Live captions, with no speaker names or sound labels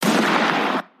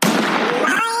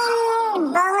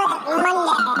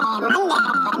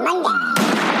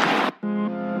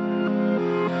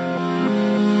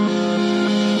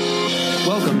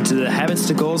Habits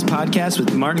to Goals podcast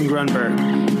with Martin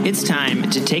Grunberg. It's time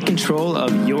to take control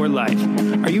of your life.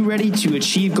 Are you ready to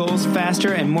achieve goals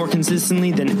faster and more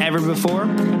consistently than ever before?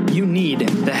 You need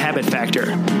the Habit Factor.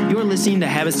 You're listening to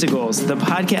Habits to Goals, the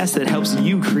podcast that helps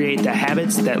you create the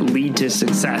habits that lead to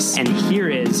success. And here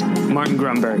is Martin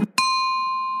Grunberg.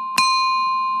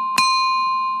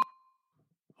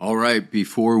 All right,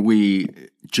 before we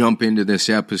jump into this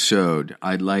episode,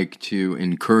 I'd like to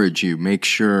encourage you, make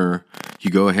sure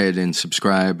you go ahead and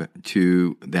subscribe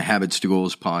to the Habits to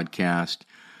Goals podcast.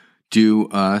 Do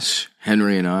us,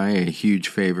 Henry and I, a huge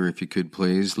favor if you could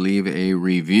please, leave a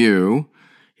review.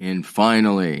 And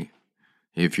finally,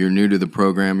 if you're new to the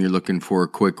program, you're looking for a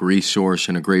quick resource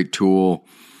and a great tool,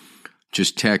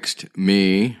 just text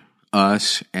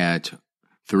us at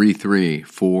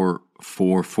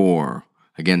 33444.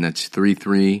 Again, that's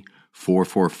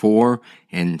 33444,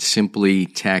 and simply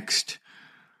text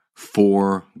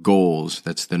 4 goals.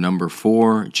 That's the number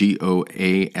 4,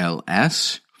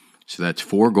 GOALS. So that's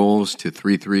 4 goals to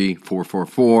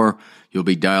 33444. You'll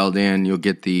be dialed in. You'll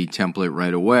get the template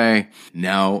right away.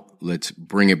 Now let's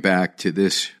bring it back to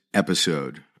this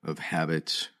episode of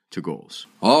Habits to Goals.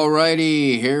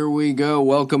 Alrighty, here we go.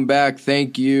 Welcome back.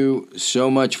 Thank you so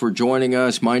much for joining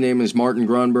us. My name is Martin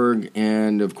Grunberg,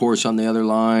 and of course on the other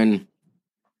line,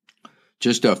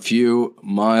 just a few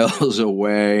miles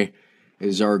away,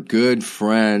 is our good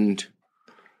friend,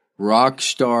 rock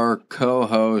star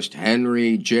co-host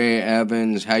Henry J.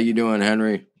 Evans. How you doing,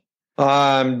 Henry?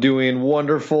 I'm doing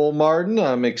wonderful, Martin.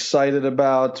 I'm excited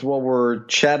about what we're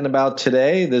chatting about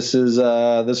today. This is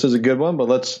a good one, but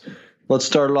let's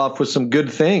start it off with some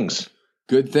good things.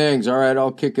 Good things. All right,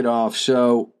 I'll kick it off.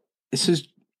 So this is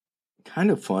kind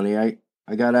of funny. I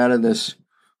got out of this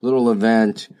little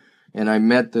event and I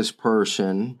met this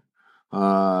person.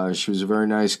 She was a very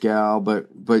nice gal, but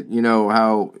you know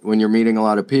how when you're meeting a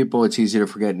lot of people, it's easy to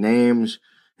forget names.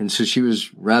 And so she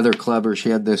was rather clever. She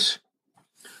had this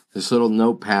little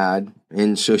notepad,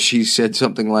 and so she said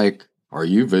something like, "Are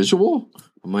you visual?"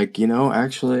 I'm like,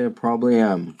 actually I probably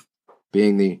am,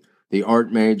 being the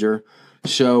art major.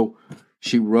 So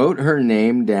she wrote her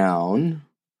name down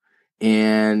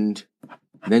and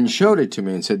then showed it to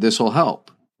me and said, "This will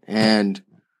help." And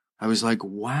I was like,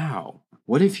 wow,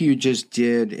 what if you just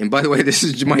did, and by the way, this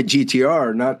is my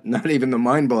GTR, not even the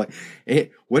mind blowing.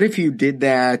 What if you did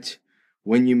that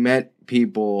when you met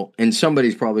people, and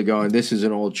somebody's probably going, this is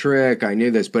an old trick, I knew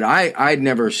this, but I'd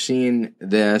never seen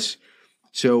this.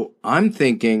 So I'm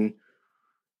thinking,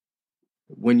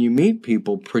 when you meet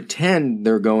people, pretend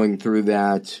they're going through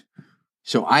that.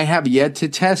 So I have yet to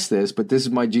test this, but this is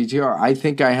my GTR. I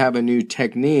think I have a new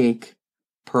technique,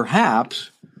 perhaps,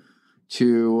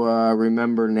 to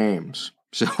remember names.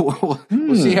 So we'll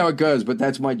see how it goes, but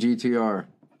that's my GTR.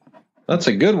 That's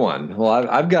a good one. Well,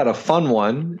 I've got a fun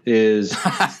one. Is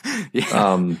we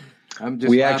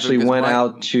actually went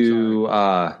out to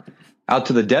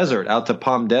the desert, out to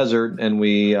Palm Desert, and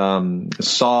we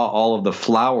saw all of the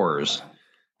flowers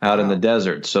out in the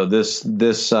desert. So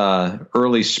this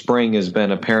early spring has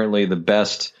been apparently the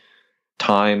best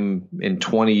time in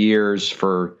 20 years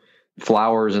for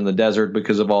flowers in the desert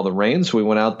because of all the rain. So we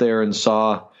went out there and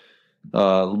saw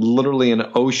literally an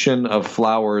ocean of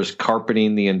flowers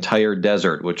carpeting the entire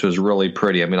desert, which was really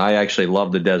pretty. I mean, I actually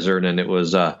love the desert, and it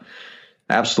was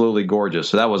absolutely gorgeous.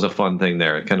 So that was a fun thing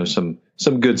there. Kind of some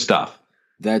good stuff.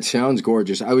 That sounds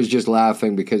gorgeous. I was just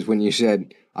laughing because when you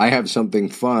said I have something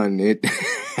fun, it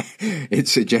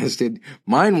suggested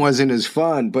mine wasn't as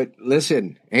fun. But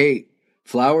listen, hey,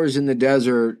 flowers in the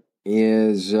desert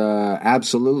is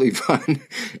absolutely fun,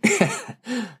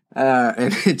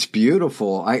 and it's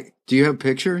beautiful. Do you have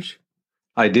pictures?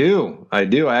 I do. I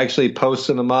actually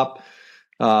posted them up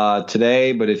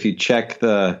today. But if you check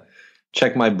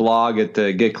my blog at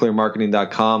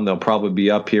getclearmarketing.com, they'll probably be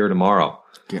up here tomorrow.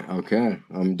 Yeah, okay,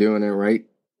 I'm doing it right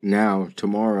now,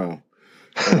 tomorrow.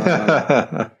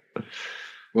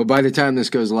 Well, by the time this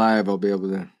goes live, I'll be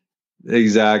able to.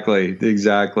 Exactly.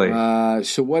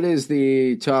 So what is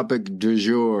the topic du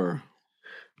jour?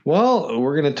 Well,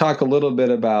 we're going to talk a little bit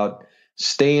about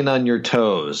staying on your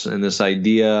toes and this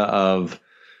idea of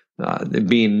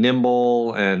being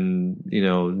nimble and,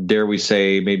 dare we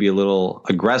say, maybe a little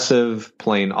aggressive,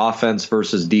 playing offense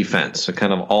versus defense. So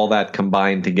kind of all that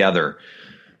combined together.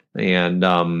 And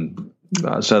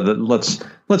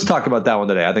let's talk about that one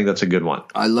today. I think that's a good one.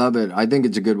 I love it. I think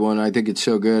it's a good one. I think it's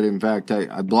so good. In fact,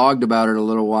 I blogged about it a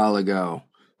little while ago.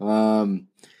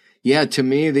 To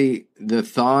me, the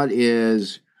thought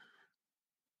is,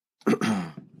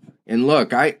 and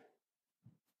look, I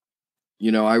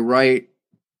write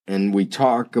and we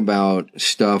talk about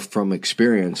stuff from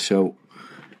experience. So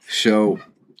So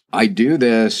I do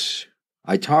this.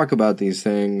 I talk about these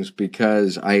things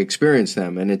because I experience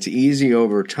them, and it's easy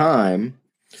over time.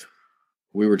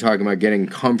 We were talking about getting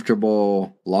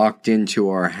comfortable, locked into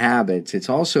our habits. It's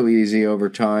also easy over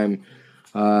time,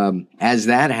 as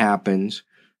that happens,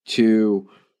 to,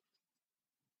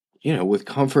 with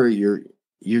comfort, you're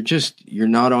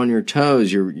not on your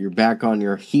toes. You're back on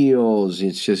your heels.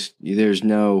 It's just, there's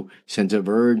no sense of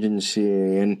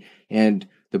urgency. And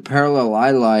the parallel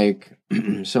I like,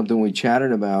 something we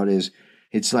chatted about, is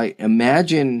it's like,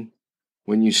 imagine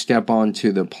when you step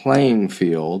onto the playing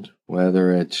field,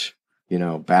 whether it's,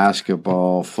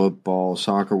 basketball, football,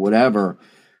 soccer, whatever,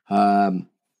 or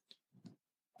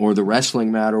the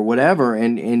wrestling mat or whatever,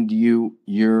 and you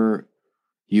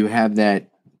have that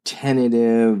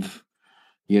tentative,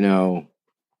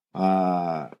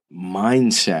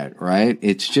 mindset, right?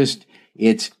 It's just,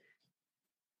 it's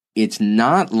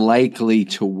not likely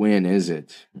to win, is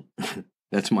it?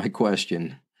 That's my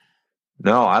question.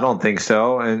 No, I don't think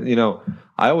so. And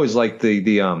I always like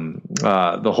the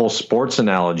whole sports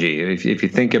analogy. If you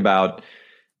think about,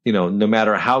 no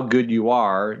matter how good you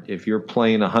are, if you're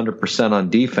playing 100%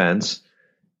 on defense,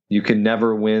 you can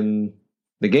never win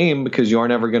the game because you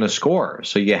aren't ever going to score.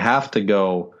 So you have to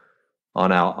go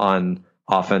on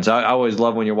offense. I always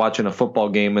love when you're watching a football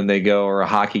game and or a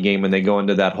hockey game and they go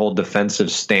into that whole defensive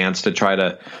stance to try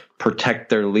to protect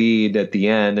their lead at the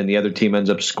end, and the other team ends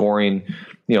up scoring.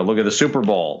 Look at the Super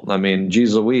Bowl. I mean,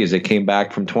 geez Louise, they came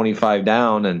back from 25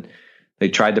 down and they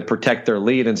tried to protect their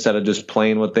lead instead of just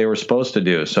playing what they were supposed to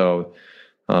do. So,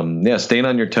 staying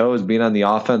on your toes, being on the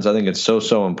offense, I think it's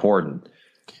so important.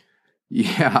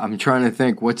 Yeah, I'm trying to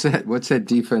think. What's that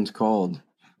defense called?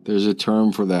 There's a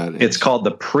term for that. It's called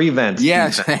the prevent.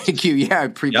 Yes, defense. Thank you. Yeah,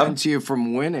 it prevents you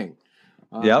from winning.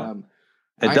 Yep,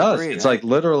 it does. Agree. It's like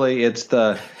literally,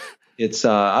 I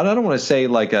don't want to say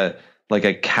like a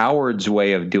coward's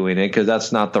way of doing it, because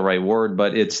that's not the right word,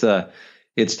 but it's the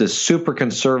super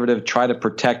conservative, try to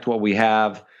protect what we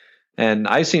have. And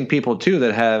I've seen people too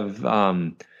that have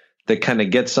that kind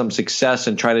of get some success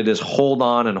and try to just hold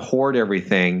on and hoard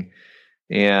everything.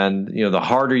 And, the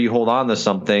harder you hold on to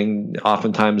something,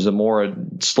 oftentimes the more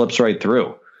it slips right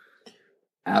through.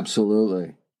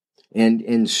 Absolutely.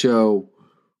 And so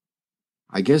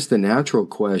I guess the natural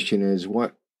question is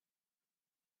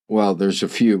there's a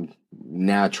few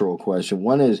natural questions.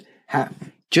 One is,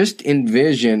 just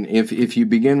envision, if you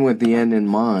begin with the end in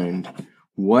mind,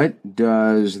 what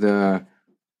does for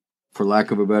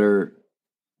lack of a better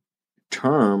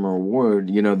term or word,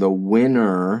 the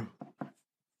winner,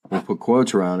 we'll put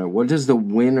quotes around it. What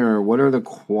are the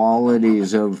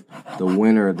qualities of the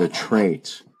winner, the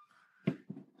traits?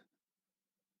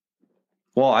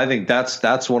 Well, I think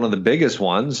that's one of the biggest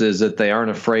ones, is that they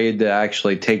aren't afraid to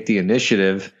actually take the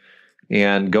initiative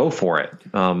and go for it.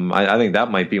 I think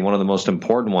that might be one of the most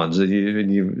important ones.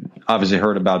 You've obviously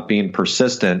heard about being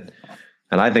persistent,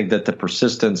 and I think that the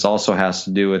persistence also has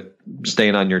to do with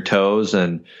staying on your toes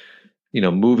and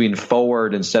moving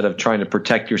forward instead of trying to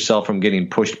protect yourself from getting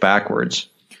pushed backwards.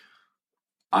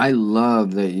 I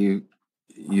love that you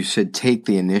said take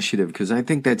the initiative, because I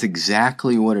think that's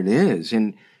exactly what it is.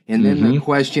 And then the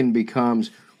question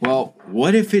becomes, well,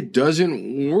 what if it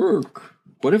doesn't work?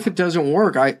 What if it doesn't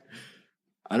work? I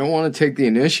don't want to take the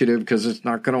initiative because it's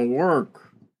not going to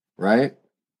work, right?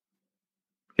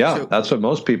 Yeah, so, that's what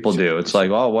most people do. It's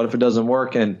like, oh, what if it doesn't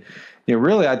work? And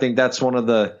really, I think that's one of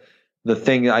the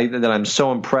thing that I'm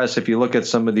so impressed. If you look at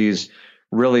some of these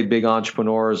really big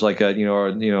entrepreneurs, like a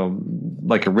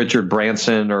Richard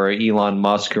Branson or Elon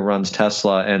Musk, who runs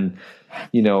Tesla, and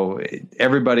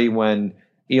everybody, when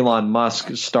Elon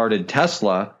Musk started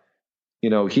Tesla,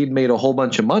 he'd made a whole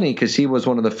bunch of money because he was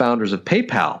one of the founders of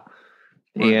PayPal.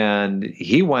 Right. And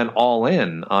he went all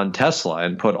in on Tesla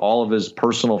and put all of his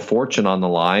personal fortune on the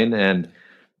line. And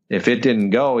if it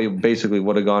didn't go, he basically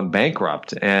would have gone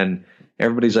bankrupt. And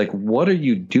everybody's like, what are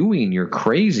you doing? You're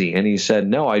crazy. And he said,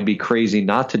 no, I'd be crazy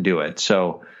not to do it.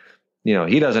 So,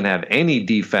 he doesn't have any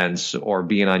defense or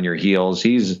being on your heels.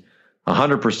 He's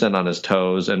 100% on his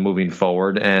toes and moving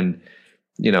forward. And,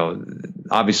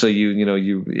 obviously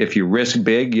if you risk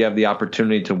big, you have the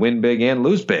opportunity to win big and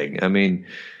lose big. I mean,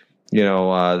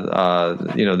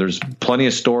 there's plenty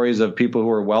of stories of people who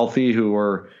are wealthy, who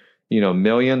are,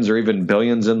 millions or even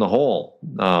billions in the hole.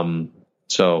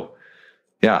 So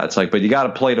yeah, it's like, but you got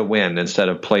to play to win instead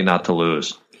of play not to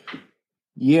lose.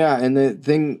 Yeah. And the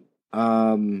thing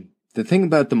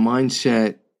about the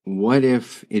mindset, what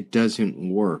if it doesn't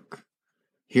work?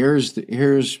 Here's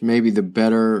maybe the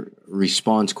better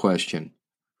response question.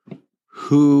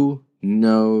 Who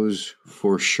knows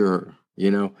for sure?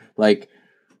 Like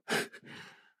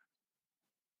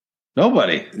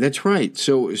Nobody. That's right.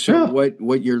 So Yeah.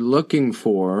 what you're looking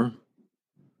for,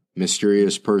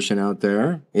 mysterious person out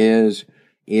there, is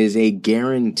a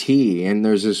guarantee. And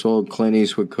there's this old Clint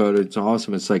Eastwood quote. It's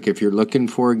awesome. It's like, if you're looking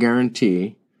for a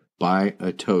guarantee, buy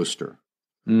a toaster.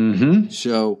 Mm-hmm.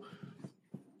 So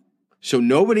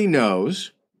nobody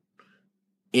knows.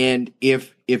 And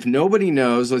if nobody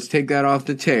knows, let's take that off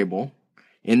the table.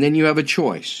 And then you have a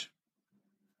choice.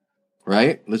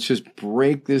 Right? Let's just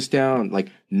break this down.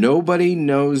 Like, nobody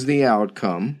knows the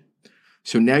outcome.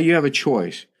 So now you have a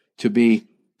choice to be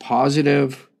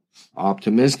positive,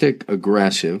 optimistic,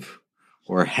 aggressive,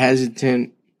 or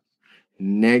hesitant,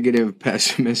 negative,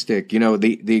 pessimistic.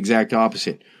 The exact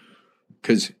opposite.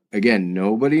 Because, again,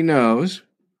 nobody knows.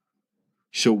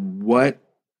 So what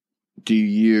do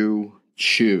you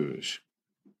choose?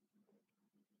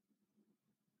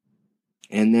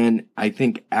 And then I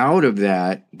think out of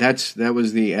that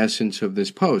was the essence of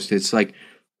this post. It's like,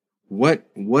 what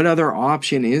other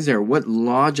option is there? What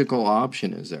logical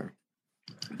option is there?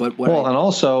 But and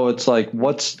also it's like,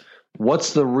 what's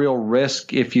the real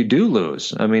risk if you do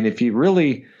lose? I mean, if you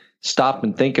really stop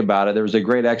and think about it, there was a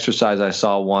great exercise I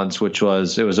saw once, which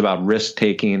was about risk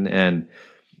taking, and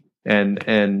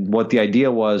what the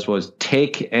idea was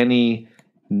take any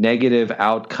negative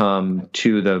outcome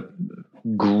to the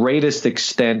greatest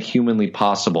extent humanly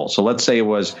possible. So let's say it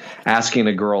was asking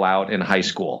a girl out in high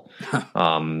school.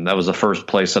 That was the first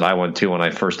place that I went to when I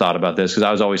first thought about this, because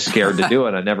I was always scared to do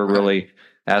it. I never really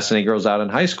asked any girls out in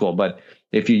high school. But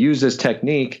if you use this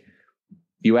technique,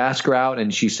 you ask her out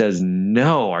and she says,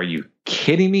 no, are you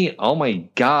kidding me? Oh my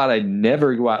God, I'd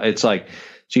never go out. It's like,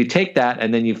 so you take that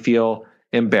and then you feel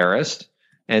embarrassed.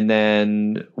 And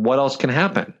then what else can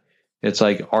happen? It's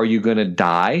like, are you going to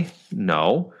die?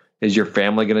 No. Is your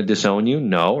family going to disown you?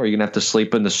 No. Are you going to have to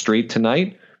sleep in the street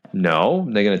tonight? No.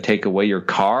 Are they going to take away your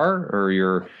car or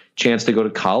your chance to go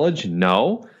to college?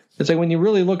 No. It's like, when you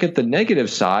really look at the negative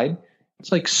side,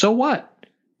 it's like, so what?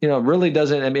 It really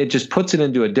doesn't. I mean, it just puts it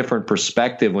into a different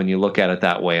perspective when you look at it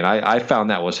that way. And I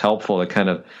found that was helpful to kind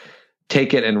of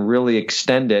take it and really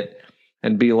extend it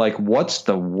and be like, what's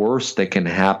the worst that can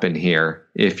happen here?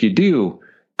 If you do,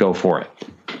 go for it.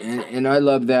 And I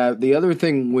love that. The other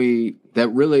thing that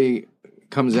really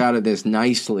comes out of this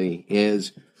nicely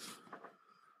is,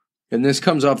 and this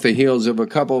comes off the heels of a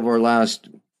couple of our last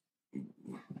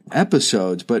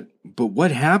episodes, but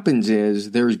what happens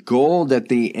is there's gold at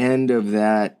the end of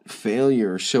that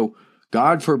failure. So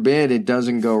God forbid it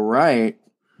doesn't go right.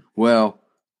 Well,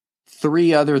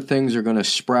 3 other things are going to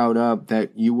sprout up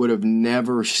that you would have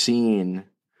never seen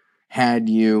had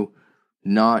you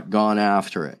not gone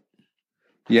after it.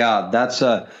 Yeah, that's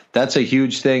a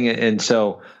huge thing. And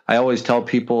so I always tell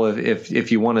people,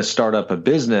 if you want to start up a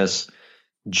business,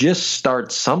 just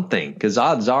start something, because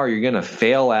odds are you're going to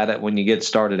fail at it when you get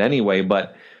started anyway.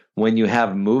 But when you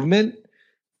have movement,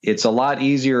 it's a lot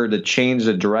easier to change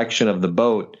the direction of the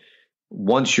boat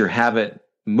once you have it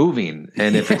moving.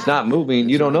 And if it's not moving,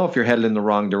 you don't know if you're headed in the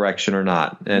wrong direction or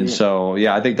not. And so,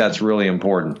 I think that's really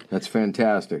important. That's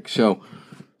fantastic. So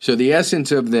the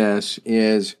essence of this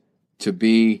is to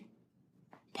be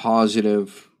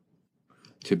positive,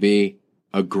 to be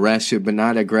aggressive, but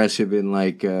not aggressive in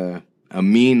like a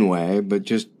mean way, but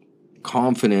just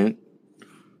confident,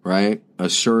 right?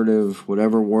 Assertive,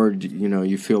 whatever word,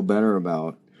 you feel better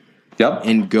about. Yep.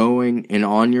 And going and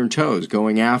on your toes,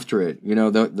 going after it.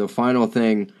 The final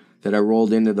thing that I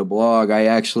rolled into the blog, I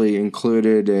actually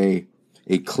included a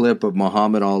clip of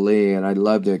Muhammad Ali, and I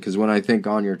loved it because when I think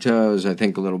on your toes, I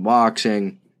think a little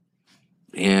boxing.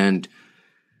 And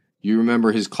you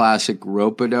remember his classic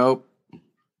rope-a-dope?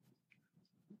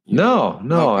 No,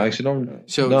 I actually don't.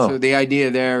 So the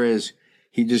idea there is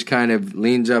he just kind of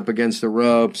leans up against the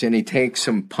ropes and he takes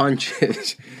some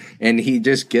punches and he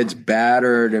just gets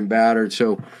battered and battered.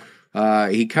 So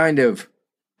he kind of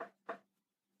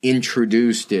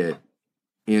introduced it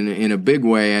in a big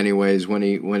way, anyways, when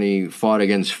he fought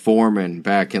against Foreman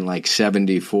back in like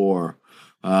 1974.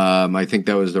 I think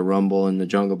that was the Rumble in the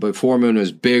Jungle. But Foreman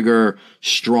was bigger,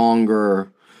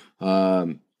 stronger.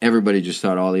 Everybody just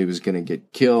thought Ali was going to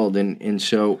get killed. And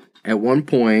so at one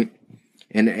point,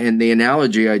 and the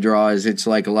analogy I draw is it's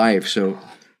like life. So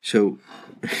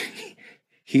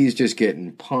he's just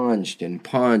getting punched,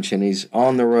 and he's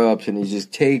on the ropes, and he's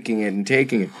just taking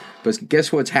it. But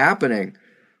guess what's happening?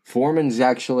 Foreman's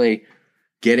actually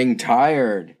getting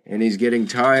tired, and he's getting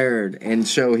tired. And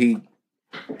so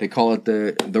they call it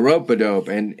the rope-a-dope.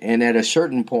 And at a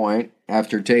certain point,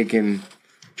 after taking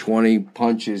 20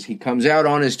 punches, he comes out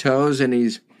on his toes and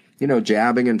he's,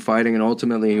 jabbing and fighting, and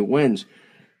ultimately he wins.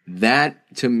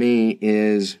 That, to me,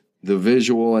 is the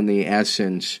visual and the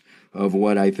essence of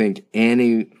what I think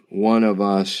any one of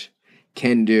us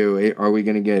can do. Are we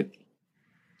going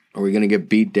to get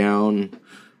beat down?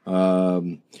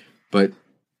 But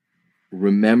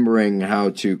remembering how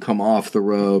to come off the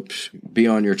ropes, be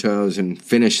on your toes, and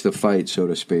finish the fight, so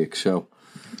to speak. So,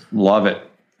 love it.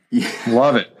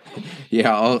 Love it.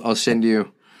 Yeah, I'll send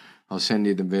you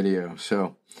the video.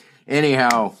 So,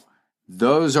 anyhow,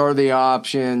 those are the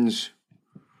options.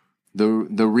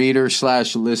 The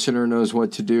reader/listener knows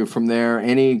what to do from there.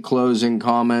 Any closing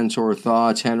comments or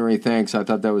thoughts, Henry? Thanks. I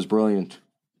thought that was brilliant.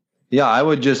 Yeah, I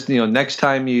would just, next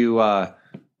time you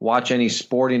watch any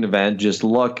sporting event, just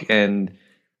look and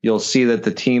you'll see that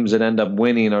the teams that end up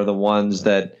winning are the ones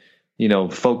that,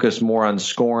 focus more on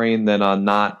scoring than on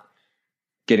not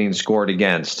getting scored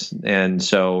against. And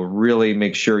so really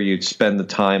make sure you spend the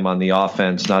time on the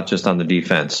offense, not just on the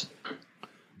defense.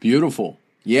 Beautiful.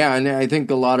 Yeah, and I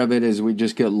think a lot of it is we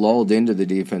just get lulled into the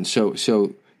defense. So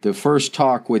the first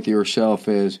talk with yourself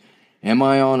is, am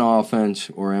I on offense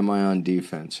or am I on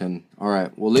defense? And all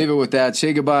right, we'll leave it with that.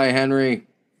 Say goodbye, Henry.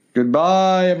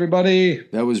 Goodbye, everybody.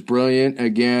 That was brilliant.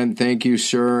 Again, thank you,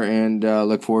 sir, and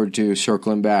look forward to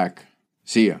circling back.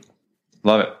 See ya.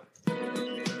 Love it.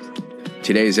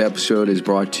 Today's episode is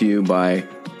brought to you by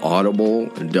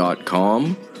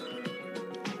Audible.com.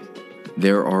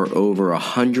 There are over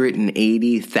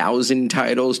 180,000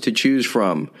 titles to choose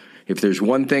from. If there's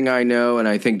one thing I know, and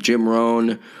I think Jim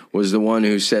Rohn was the one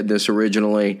who said this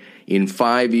originally, in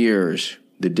 5 years,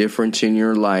 the difference in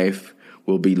your life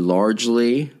will be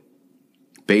largely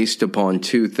based upon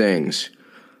two things: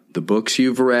 the books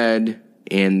you've read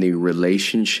and the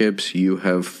relationships you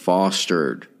have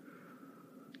fostered.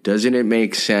 Doesn't it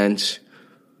make sense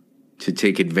to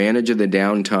take advantage of the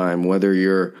downtime, whether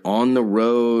you're on the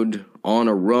road, on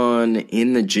a run,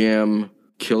 in the gym,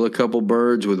 kill a couple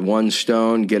birds with one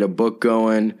stone, get a book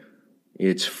going?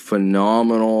 It's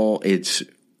phenomenal.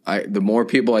 The more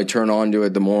people I turn on to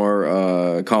it, the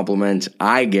more compliments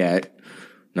I get.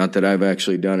 Not that I've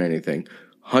actually done anything.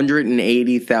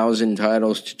 180,000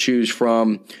 titles to choose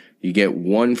from. You get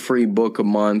one free book a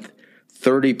month,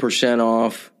 30%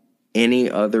 off any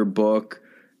other book.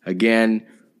 Again,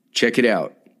 check it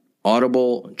out.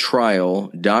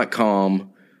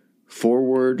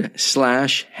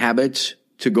 audibletrial.com/habits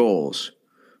to goals.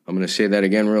 I'm going to say that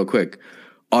again real quick.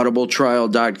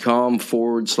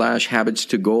 audibletrial.com/habits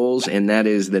to goals. And that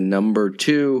is the number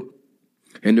 2.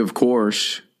 And of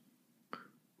course,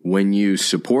 when you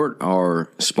support our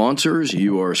sponsors,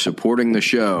 you are supporting the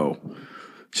show.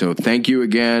 So thank you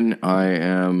again. I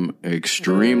am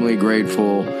extremely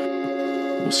grateful.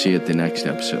 We'll see you at the next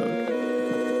episode.